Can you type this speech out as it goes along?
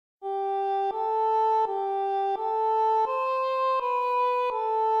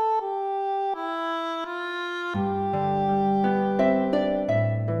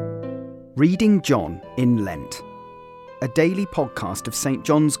Reading John in Lent, a daily podcast of St.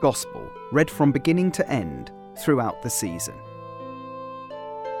 John's Gospel read from beginning to end throughout the season.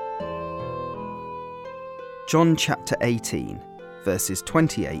 John chapter 18, verses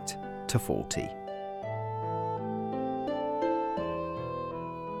 28 to 40.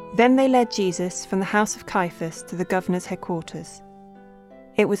 Then they led Jesus from the house of Caiaphas to the governor's headquarters.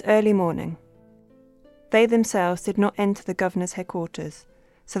 It was early morning. They themselves did not enter the governor's headquarters,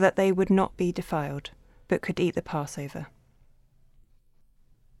 so that they would not be defiled, but could eat the Passover.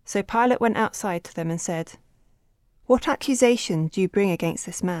 So Pilate went outside to them and said, "What accusation do you bring against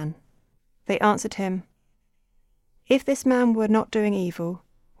this man?" They answered him, "If this man were not doing evil,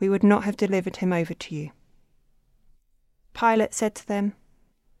 we would not have delivered him over to you." Pilate said to them,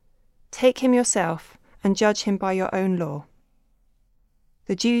 "Take him yourself and judge him by your own law."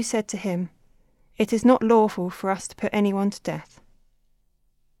 The Jews said to him, "It is not lawful for us to put anyone to death."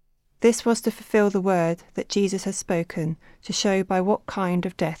 This was to fulfill the word that Jesus had spoken, to show by what kind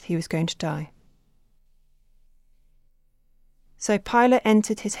of death he was going to die. So Pilate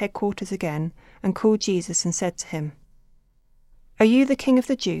entered his headquarters again and called Jesus and said to him, "Are you the king of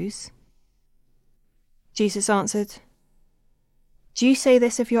the Jews?" Jesus answered, "Do you say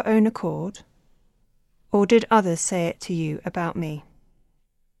this of your own accord, or did others say it to you about me?"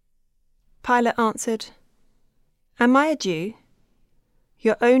 Pilate answered, "Am I a Jew?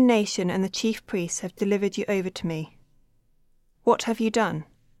 Your own nation and the chief priests have delivered you over to me. What have you done?"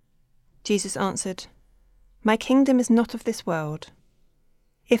 Jesus answered, "My kingdom is not of this world.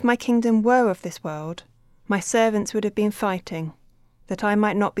 If my kingdom were of this world, my servants would have been fighting, that I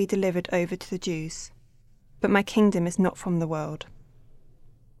might not be delivered over to the Jews. But my kingdom is not from the world."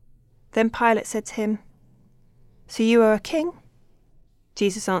 Then Pilate said to him, "So you are a king?"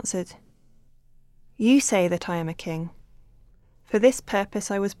 Jesus answered, "You say that I am a king. For this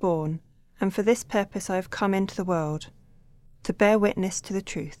purpose I was born, and for this purpose I have come into the world, to bear witness to the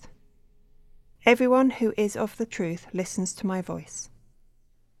truth. Everyone who is of the truth listens to my voice."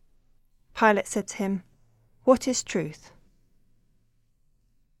 Pilate said to him, "What is truth?"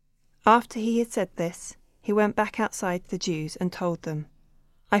 After he had said this, he went back outside to the Jews and told them,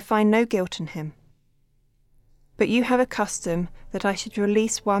 "I find no guilt in him. But you have a custom that I should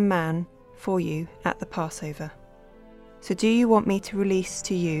release one man for you at the Passover. So do you want me to release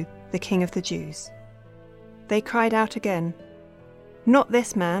to you the King of the Jews?" They cried out again, "Not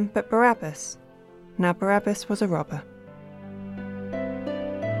this man, but Barabbas." Now Barabbas was a robber.